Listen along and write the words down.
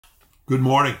Good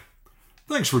morning.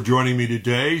 Thanks for joining me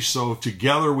today so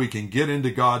together we can get into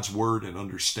God's Word and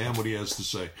understand what He has to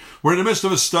say. We're in the midst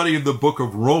of a study of the book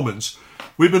of Romans.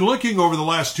 We've been looking over the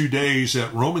last 2 days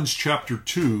at Romans chapter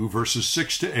 2, verses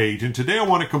 6 to 8, and today I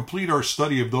want to complete our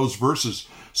study of those verses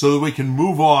so that we can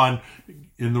move on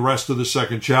in the rest of the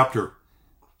second chapter.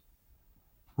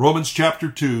 Romans chapter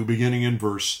 2, beginning in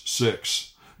verse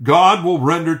 6. God will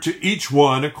render to each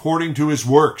one according to his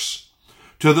works.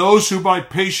 To those who by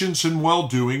patience and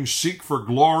well-doing seek for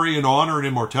glory and honor and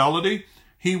immortality,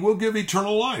 he will give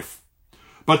eternal life.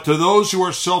 But to those who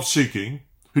are self-seeking,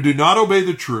 who do not obey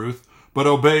the truth, but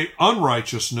obey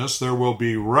unrighteousness, there will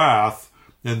be wrath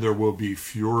and there will be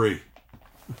fury.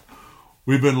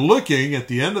 We've been looking at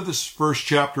the end of this first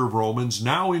chapter of Romans,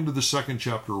 now into the second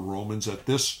chapter of Romans, at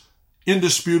this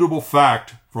indisputable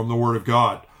fact from the Word of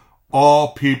God. All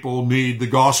people need the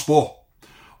gospel.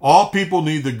 All people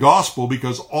need the gospel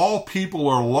because all people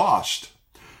are lost.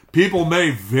 People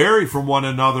may vary from one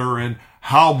another in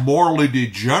how morally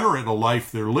degenerate a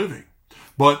life they're living,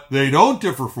 but they don't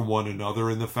differ from one another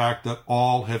in the fact that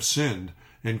all have sinned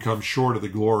and come short of the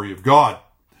glory of God.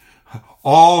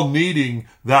 All needing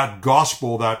that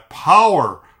gospel, that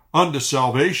power unto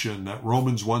salvation that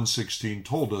Romans 1:16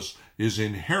 told us is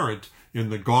inherent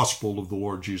in the gospel of the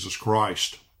Lord Jesus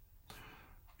Christ.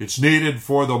 It's needed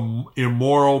for the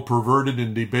immoral, perverted,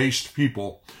 and debased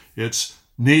people. It's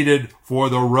needed for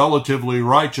the relatively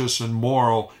righteous and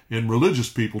moral and religious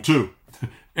people too.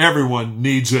 Everyone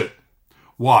needs it.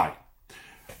 Why?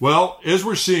 Well, as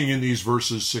we're seeing in these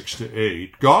verses 6 to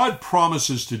 8, God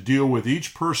promises to deal with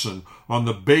each person on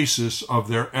the basis of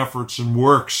their efforts and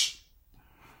works.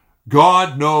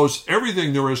 God knows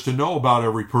everything there is to know about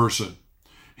every person.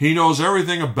 He knows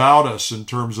everything about us in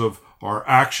terms of our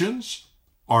actions,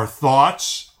 our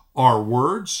thoughts, our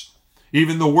words,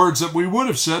 even the words that we would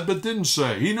have said but didn't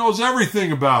say. He knows everything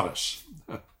about us.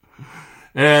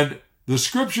 And the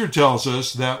scripture tells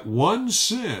us that one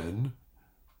sin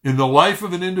in the life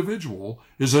of an individual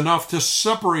is enough to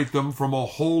separate them from a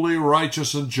holy,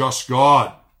 righteous, and just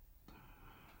God.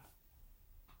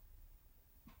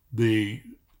 The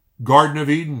Garden of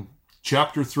Eden,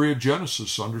 chapter 3 of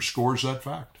Genesis, underscores that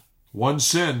fact. One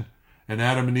sin, and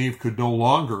Adam and Eve could no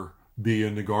longer be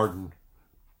in the garden,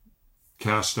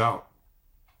 cast out.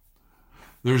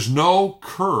 There's no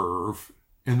curve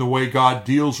in the way God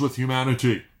deals with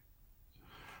humanity.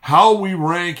 How we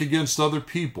rank against other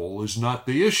people is not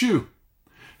the issue.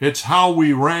 It's how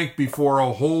we rank before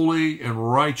a holy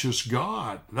and righteous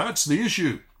God. That's the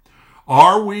issue.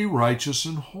 Are we righteous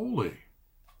and holy?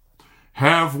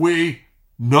 Have we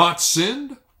not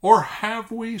sinned or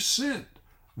have we sinned?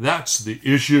 That's the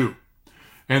issue.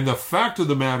 And the fact of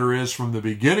the matter is, from the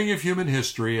beginning of human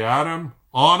history, Adam,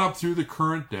 on up through the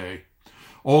current day,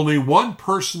 only one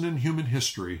person in human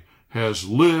history has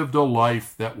lived a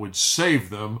life that would save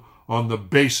them on the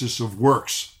basis of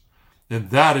works. And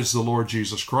that is the Lord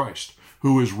Jesus Christ,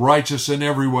 who is righteous in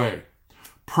every way,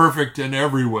 perfect in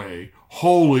every way,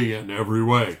 holy in every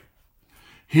way.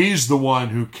 He's the one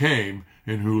who came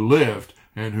and who lived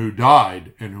and who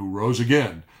died and who rose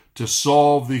again to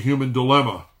solve the human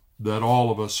dilemma that all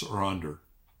of us are under.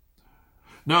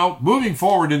 Now, moving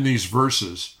forward in these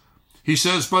verses, he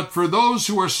says, but for those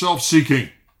who are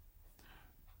self-seeking,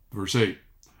 verse 8,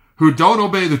 who don't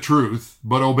obey the truth,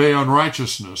 but obey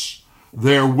unrighteousness,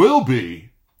 there will be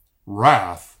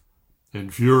wrath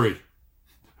and fury.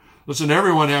 Listen,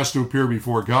 everyone has to appear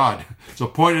before God. It's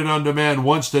appointed unto man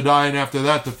once to die, and after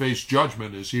that to face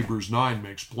judgment, as Hebrews 9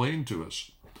 makes plain to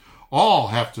us. All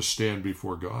have to stand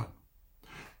before God.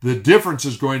 The difference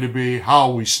is going to be how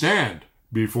we stand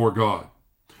before God.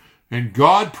 And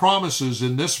God promises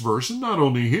in this verse, and not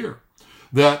only here,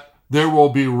 that there will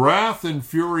be wrath and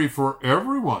fury for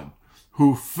everyone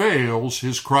who fails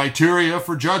his criteria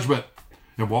for judgment.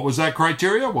 And what was that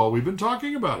criteria? Well, we've been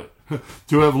talking about it.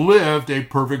 To have lived a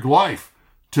perfect life,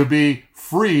 to be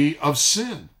free of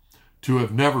sin, to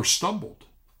have never stumbled.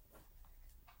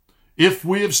 If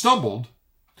we have stumbled,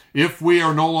 if we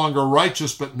are no longer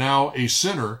righteous but now a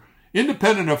sinner,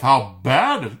 independent of how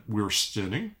bad we're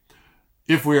sinning,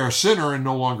 if we are a sinner and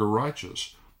no longer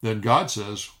righteous, then God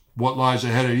says what lies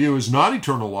ahead of you is not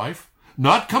eternal life,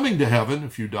 not coming to heaven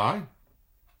if you die.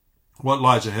 What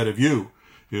lies ahead of you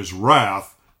is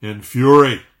wrath and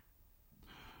fury.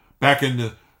 Back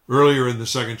earlier in the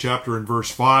second chapter in verse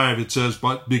 5, it says,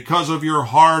 but because of your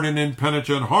hard and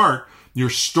impenitent heart, you're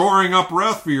storing up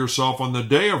wrath for yourself on the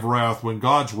day of wrath when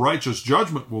God's righteous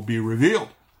judgment will be revealed.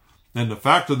 And the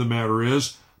fact of the matter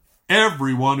is,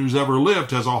 everyone who's ever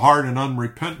lived has a hard and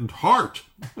unrepentant heart,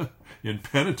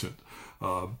 impenitent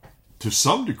to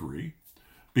some degree.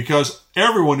 because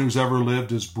everyone who's ever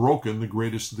lived has broken the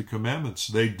greatest of the commandments.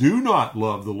 They do not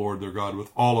love the Lord their God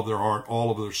with all of their heart,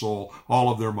 all of their soul, all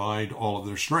of their mind, all of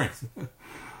their strength.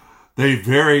 They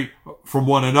vary from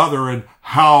one another in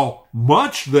how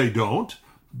much they don't,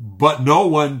 but no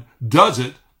one does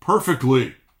it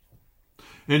perfectly.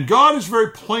 And God is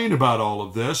very plain about all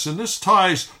of this, and this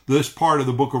ties this part of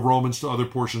the book of Romans to other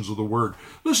portions of the Word.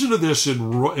 Listen to this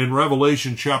in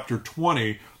Revelation chapter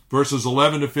 20, verses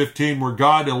 11 to 15, where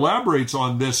God elaborates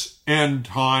on this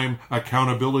end-time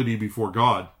accountability before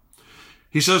God.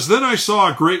 He says, "Then I saw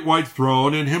a great white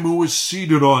throne and him who was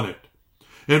seated on it.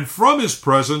 And from his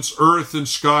presence earth and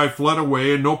sky fled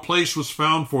away, and no place was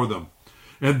found for them.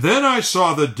 And then I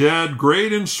saw the dead,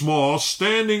 great and small,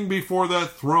 standing before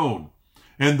that throne.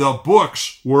 And the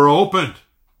books were opened.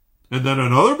 And then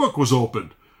another book was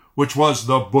opened, which was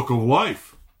the book of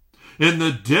life. And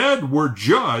the dead were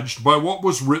judged by what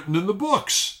was written in the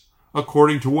books,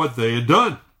 according to what they had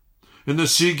done. And the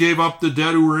sea gave up the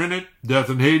dead who were in it. Death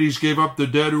and Hades gave up the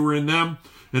dead who were in them.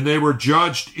 And they were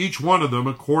judged, each one of them,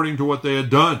 according to what they had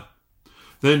done.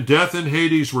 Then death and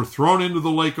Hades were thrown into the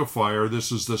lake of fire.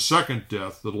 This is the second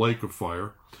death, the lake of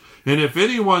fire. And if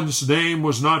anyone's name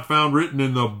was not found written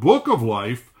in the book of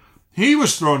life, he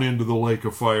was thrown into the lake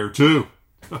of fire too."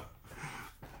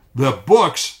 The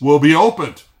books will be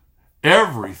opened.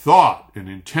 Every thought and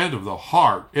intent of the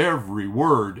heart, every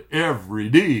word, every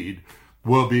deed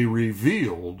will be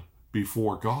revealed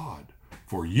before God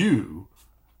for you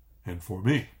and for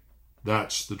me.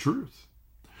 That's the truth.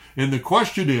 And the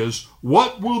question is,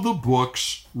 what will the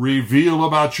books reveal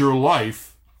about your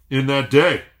life in that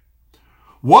day?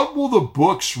 What will the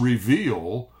books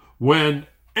reveal when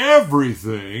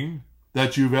everything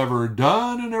that you've ever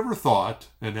done and ever thought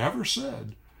and ever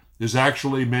said is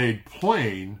actually made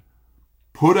plain,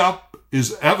 put up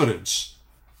as evidence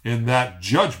in that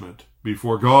judgment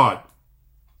before God?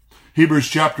 Hebrews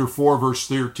chapter 4 verse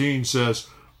 13 says,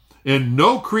 "And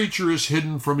no creature is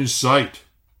hidden from his sight,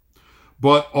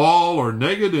 but all are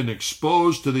naked and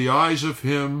exposed to the eyes of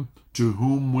him to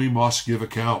whom we must give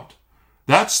account."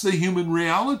 That's the human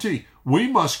reality. We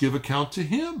must give account to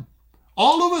him.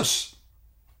 All of us.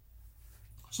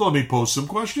 So let me pose some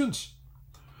questions.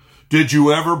 Did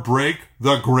you ever break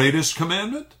the greatest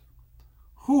commandment?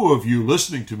 Who of you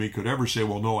listening to me could ever say,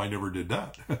 "Well, no, I never did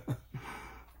that"?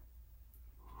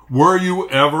 Were you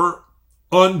ever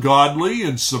ungodly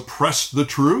and suppressed the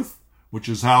truth, which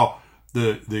is how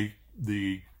the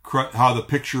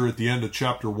picture at the end of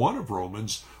chapter 1 of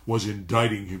Romans was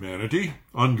indicting humanity,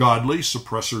 ungodly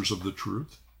suppressors of the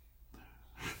truth?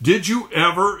 Did you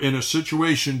ever in a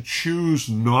situation choose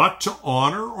not to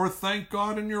honor or thank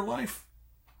God in your life?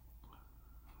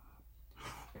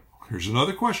 Here's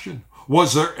another question.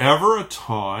 Was there ever a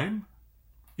time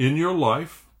in your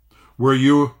life where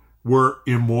you were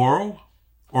immoral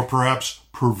or perhaps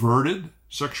perverted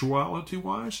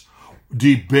sexuality-wise?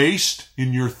 Debased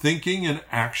in your thinking and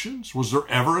actions? Was there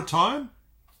ever a time?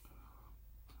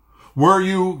 Were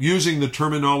you, using the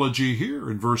terminology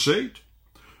here in verse 8,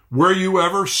 were you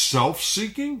ever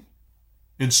self-seeking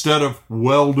instead of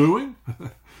well-doing?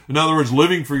 In other words,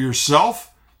 living for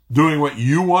yourself, doing what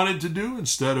you wanted to do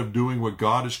instead of doing what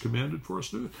God has commanded for us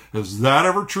to do? Is that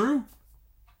ever true?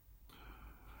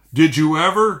 Did you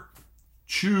ever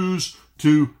choose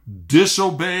to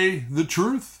disobey the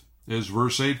truth? As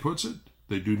verse 8 puts it,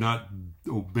 they do not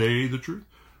obey the truth.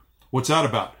 What's that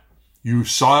about? You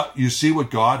see what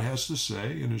God has to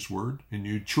say in his word, and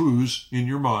you choose in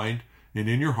your mind and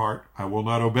in your heart, I will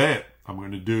not obey it. I'm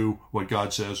going to do what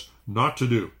God says not to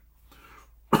do.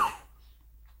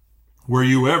 Were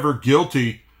you ever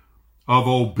guilty of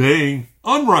obeying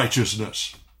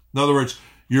unrighteousness? In other words,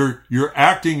 you're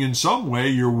acting in some way,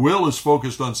 your will is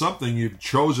focused on something, you've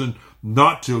chosen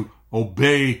not to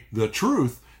obey the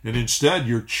truth, and instead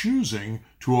you're choosing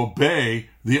to obey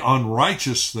the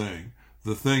unrighteous thing,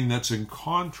 the thing that's in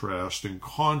contrast and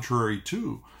contrary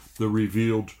to the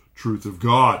revealed truth of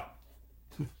God.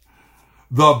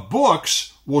 The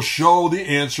books will show the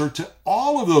answer to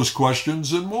all of those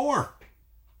questions and more.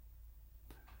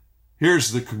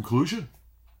 Here's the conclusion.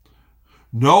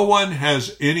 No one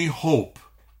has any hope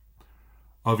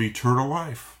of eternal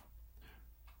life,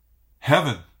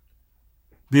 heaven,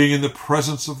 being in the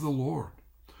presence of the Lord.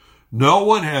 No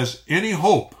one has any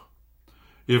hope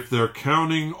if they're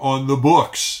counting on the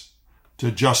books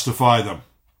to justify them.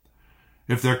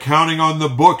 If they're counting on the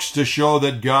books to show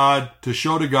to God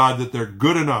that they're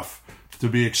good enough to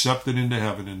be accepted into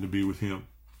heaven and to be with him.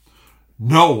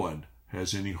 No one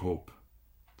has any hope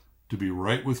to be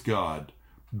right with God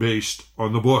based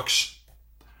on the books.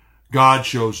 God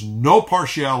shows no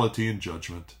partiality in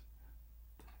judgment.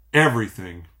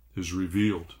 everything is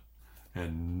revealed,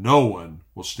 and no one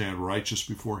will stand righteous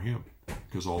before him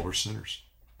because all are sinners.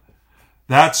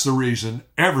 That's the reason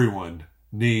everyone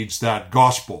needs that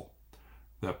gospel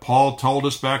that Paul told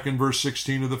us back in verse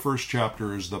 16 of the first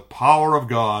chapter is the power of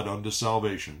God unto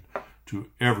salvation to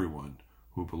everyone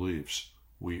who believes.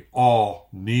 We all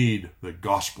need the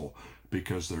gospel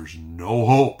because there's no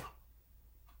hope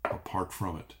apart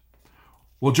from it.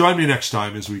 Well, join me next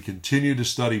time as we continue to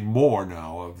study more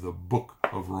now of the book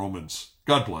of Romans.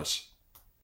 God bless.